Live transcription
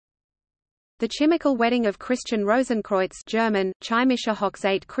The Chimical Wedding of Christian Rosenkreutz German, Chimische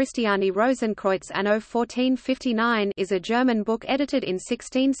Hochzeit Christiani Rosenkreutz anno 1459 is a German book edited in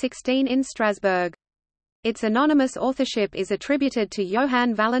 1616 in Strasbourg. Its anonymous authorship is attributed to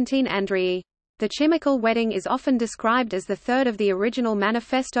Johann Valentin Andrii. The Chimical Wedding is often described as the third of the original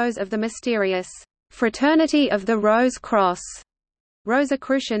manifestos of the mysterious Fraternity of the Rose Cross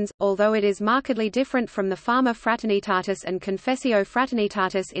Rosicrucians, although it is markedly different from the Fama Fraternitatis and Confessio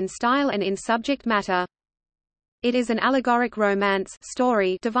Fraternitatis in style and in subject matter. It is an allegoric romance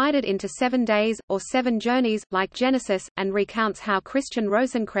story divided into 7 days, or 7 journeys, like Genesis, and recounts how Christian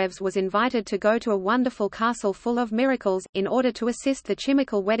Rosenkreutz was invited to go to a wonderful castle full of miracles, in order to assist the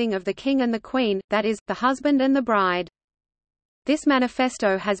chimical wedding of the king and the queen, that is, the husband and the bride. This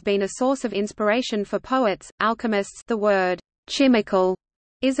manifesto has been a source of inspiration for poets, alchemists. The word chimical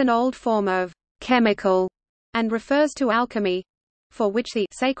is an old form of chemical and refers to alchemy, for which the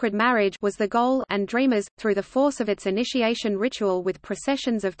sacred marriage was the goal, and dreamers, through the force of its initiation ritual with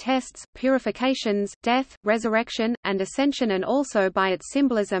processions of tests, purifications, death, resurrection, and ascension, and also by its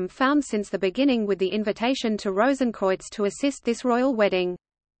symbolism found since the beginning with the invitation to Rosenkreutz to assist this royal wedding.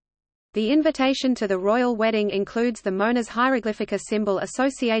 The invitation to the royal wedding includes the Mons Hieroglyphica symbol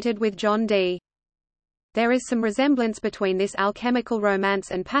associated with John D. There is some resemblance between this alchemical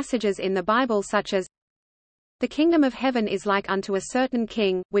romance and passages in the Bible such as, "The kingdom of heaven is like unto a certain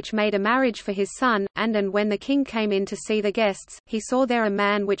king, which made a marriage for his son, and when the king came in to see the guests, he saw there a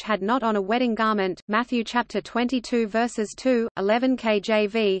man which had not on a wedding garment." Matthew chapter 22 verses 2, 11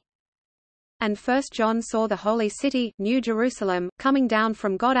 KJV. And 1 John saw the holy city, New Jerusalem, coming down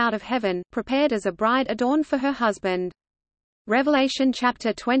from God out of heaven, prepared as a bride adorned for her husband. Revelation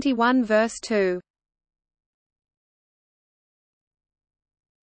chapter 21 verse 2.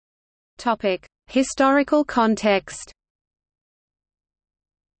 Topic: Historical context.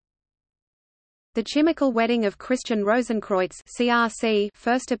 The Chimical Wedding of Christian Rosenkreutz (CRC)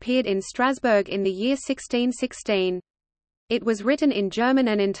 first appeared in Strasbourg in the year 1616. It was written in German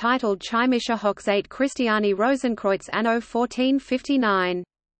and entitled Chimische Hochzeit Christiani Rosenkreutz anno 1459.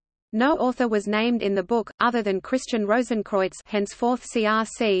 No author was named in the book, other than Christian Rosenkreutz, henceforth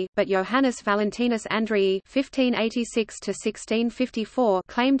CRC, but Johannes Valentinus Andrii (1586–1654)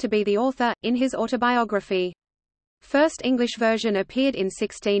 claimed to be the author, in his autobiography. First English version appeared in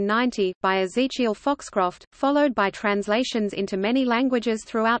 1690, by Ezekiel Foxcroft, followed by translations into many languages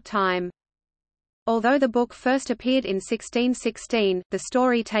throughout time. Although the book first appeared in 1616, the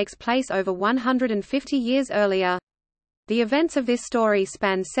story takes place over 150 years earlier. The events of this story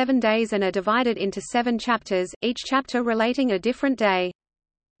span 7 days and are divided into 7 chapters, each chapter relating a different day.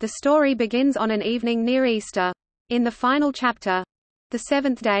 The story begins on an evening near Easter. In the final chapter, the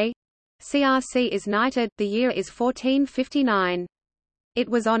 7th day, CRC is knighted. The year is 1459. It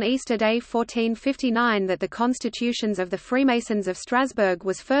was on Easter Day 1459 that the Constitutions of the Freemasons of Strasbourg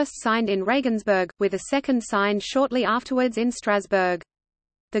was first signed in Regensburg, with a second signed shortly afterwards in Strasbourg.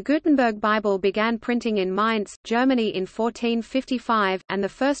 The Gutenberg Bible began printing in Mainz, Germany in 1455, and the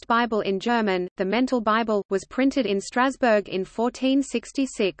first Bible in German, the Mental Bible, was printed in Strasbourg in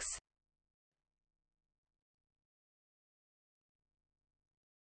 1466.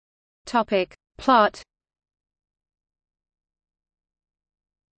 Topic: Plot.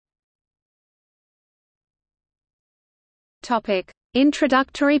 Topic: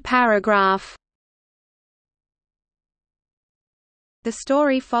 Introductory paragraph. The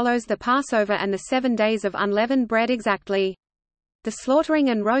story follows the Passover and the 7 days of unleavened bread exactly. The slaughtering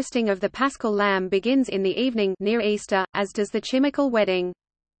and roasting of the paschal lamb begins in the evening near Easter, as does the chimical wedding.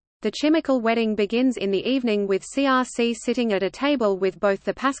 The chimical wedding begins in the evening with CRC sitting at a table with both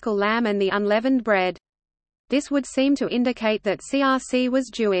the paschal lamb and the unleavened bread. This would seem to indicate that CRC was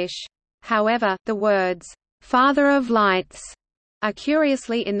Jewish. However, the words, "Father of Lights," are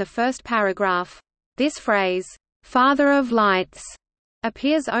curiously in the first paragraph. This phrase, "Father of Lights,"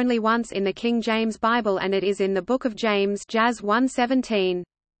 appears only once in the King James Bible, and it is in the Book of James, Jas 1:17.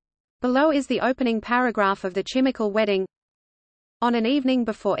 Below is the opening paragraph of the chimical wedding. "On an evening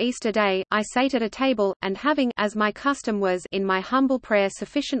before Easter Day, I sate at a table, and having, as my custom was, in my humble prayer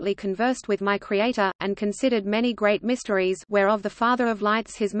sufficiently conversed with my Creator, and considered many great mysteries, whereof the Father of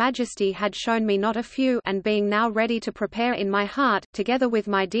Lights His Majesty had shown me not a few, and being now ready to prepare in my heart, together with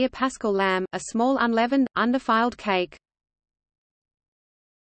my dear paschal lamb, a small unleavened, undefiled cake."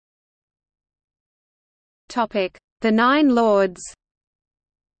 The 9 Lords.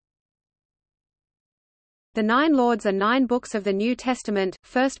 The 9 Lords are 9 books of the New Testament: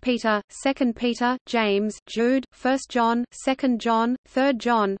 1 Peter, 2 Peter, James, Jude, 1 John, 2 John, 3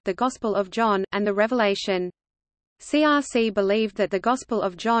 John, the Gospel of John, and the Revelation. CRC believed that the Gospel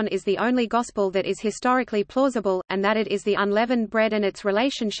of John is the only Gospel that is historically plausible, and that it is the unleavened bread and its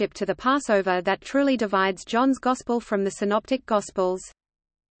relationship to the Passover that truly divides John's Gospel from the Synoptic Gospels.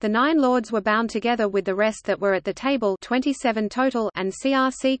 The 9 lords were bound together with the rest that were at the table, 27 total, and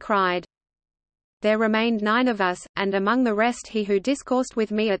CRC cried, "There remained 9 of us, and among the rest he who discoursed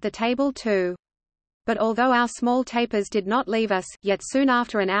with me at the table too." But although our small tapers did not leave us, yet soon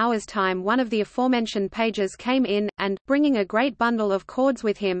after an hour's time one of the aforementioned pages came in, and, bringing a great bundle of cords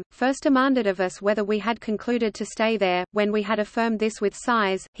with him, first demanded of us whether we had concluded to stay there. When we had affirmed this with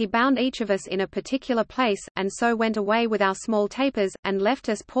sighs, he bound each of us in a particular place, and so went away with our small tapers, and left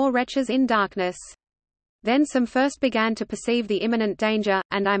us poor wretches in darkness. Then some first began to perceive the imminent danger,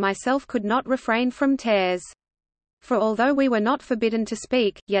 and I myself could not refrain from tears. For although we were not forbidden to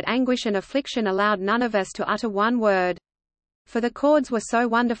speak, yet anguish and affliction allowed none of us to utter one word. For the cords were so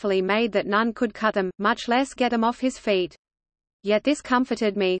wonderfully made that none could cut them, much less get them off his feet. Yet this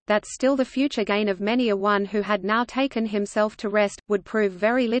comforted me, that still the future gain of many a one who had now taken himself to rest, would prove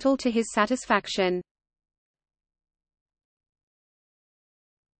very little to his satisfaction.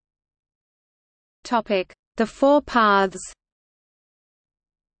 The 4 paths.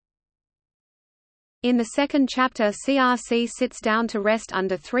 In the second chapter CRC sits down to rest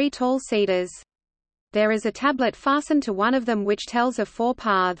under 3 tall cedars. There is a tablet fastened to one of them which tells of 4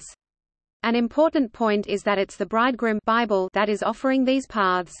 paths. An important point is that it's the bridegroom Bible that is offering these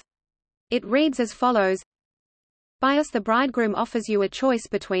paths. It reads as follows: By us the bridegroom offers you a choice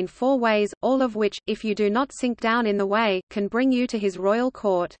between 4 ways, all of which, if you do not sink down in the way, can bring you to his royal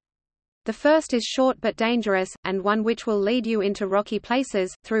court. The first is short but dangerous, and one which will lead you into rocky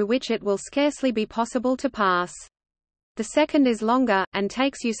places, through which it will scarcely be possible to pass. The second is longer, and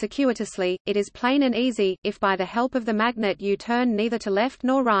takes you circuitously. It is plain and easy, if by the help of the magnet you turn neither to left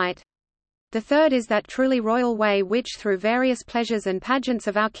nor right. The third is that truly royal way which, through various pleasures and pageants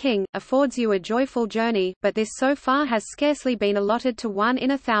of our King, affords you a joyful journey, but this so far has scarcely been allotted to 1 in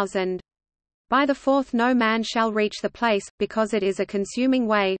 1,000. By the 4th no man shall reach the place, because it is a consuming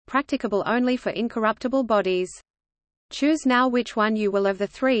way, practicable only for incorruptible bodies. Choose now which one you will of the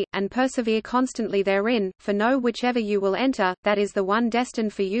 3, and persevere constantly therein, for know whichever you will enter, that is the one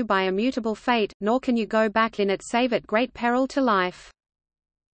destined for you by immutable fate, nor can you go back in it save at great peril to life.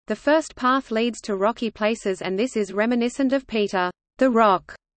 The first path leads to rocky places, and this is reminiscent of Peter, the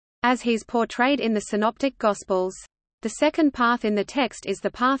rock, as he's portrayed in the Synoptic Gospels. The second path in the text is the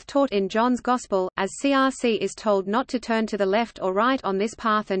path taught in John's Gospel, as CRC is told not to turn to the left or right on this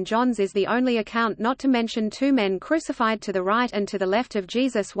path, and John's is the only account not to mention 2 men crucified to the right and to the left of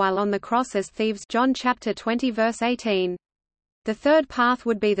Jesus while on the cross as thieves, John chapter 20 verse 18. The third path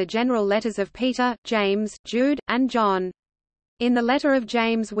would be the general letters of Peter, James, Jude, and John. In the letter of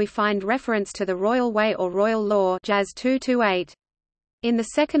James we find reference to the royal way or royal law, Jas 2:8. In the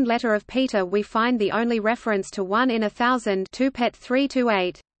second letter of Peter we find the only reference to 1 in 1,000, 2 Pet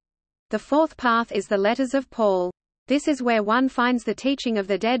 3:8. The 4th path is the letters of Paul. This is where one finds the teaching of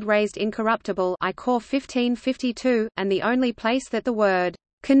the dead raised incorruptible, I Cor 15:52, and the only place that the word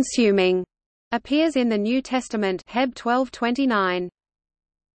consuming appears in the New Testament, Heb 12:29.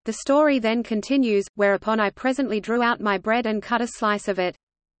 The story then continues, whereupon I presently drew out my bread and cut a slice of it.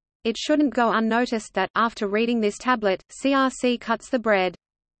 It shouldn't go unnoticed that, after reading this tablet, CRC cuts the bread.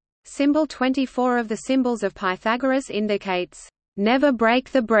 Symbol 24 of the symbols of Pythagoras indicates, "Never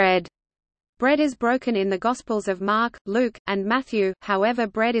break the bread." Bread is broken in the Gospels of Mark, Luke, and Matthew, however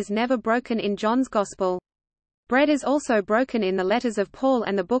bread is never broken in John's Gospel. Bread is also broken in the letters of Paul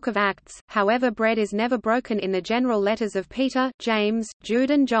and the Book of Acts, however bread is never broken in the general letters of Peter, James, Jude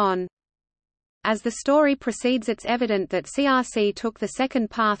and John. As the story proceeds, it's evident that CRC took the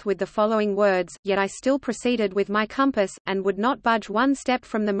second path with the following words, "Yet I still proceeded with my compass, and would not budge 1 step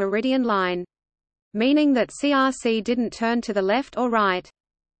from the meridian line." Meaning that CRC didn't turn to the left or right.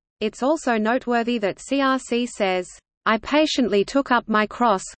 It's also noteworthy that CRC says, "I patiently took up my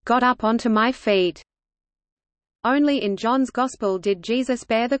cross, got up onto my feet." Only in John's Gospel did Jesus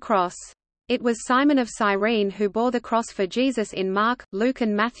bear the cross. It was Simon of Cyrene who bore the cross for Jesus in Mark, Luke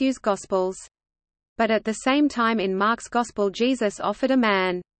and Matthew's Gospels. But at the same time in Mark's Gospel Jesus offered a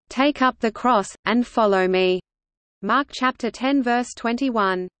man, "Take up the cross, and follow me." Mark chapter 10 verse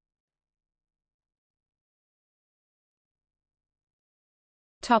 21.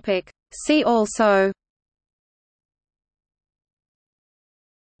 See also: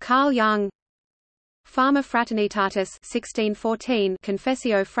 Carl Jung, Fama Fraternitatis 1614,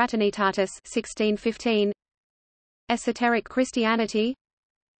 Confessio Fraternitatis 1615, Esoteric Christianity,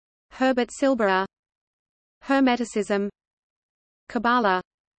 Herbert Silberer, Hermeticism, Kabbalah,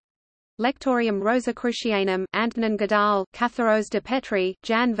 Lectorium Rosicrucianum, Antonin Godal, Catharos de Petri,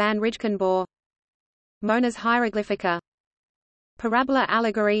 Jan van Rijkenboer. Monas Hieroglyphica. Parabola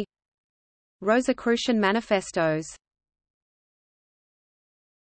Allegory. Rosicrucian Manifestos.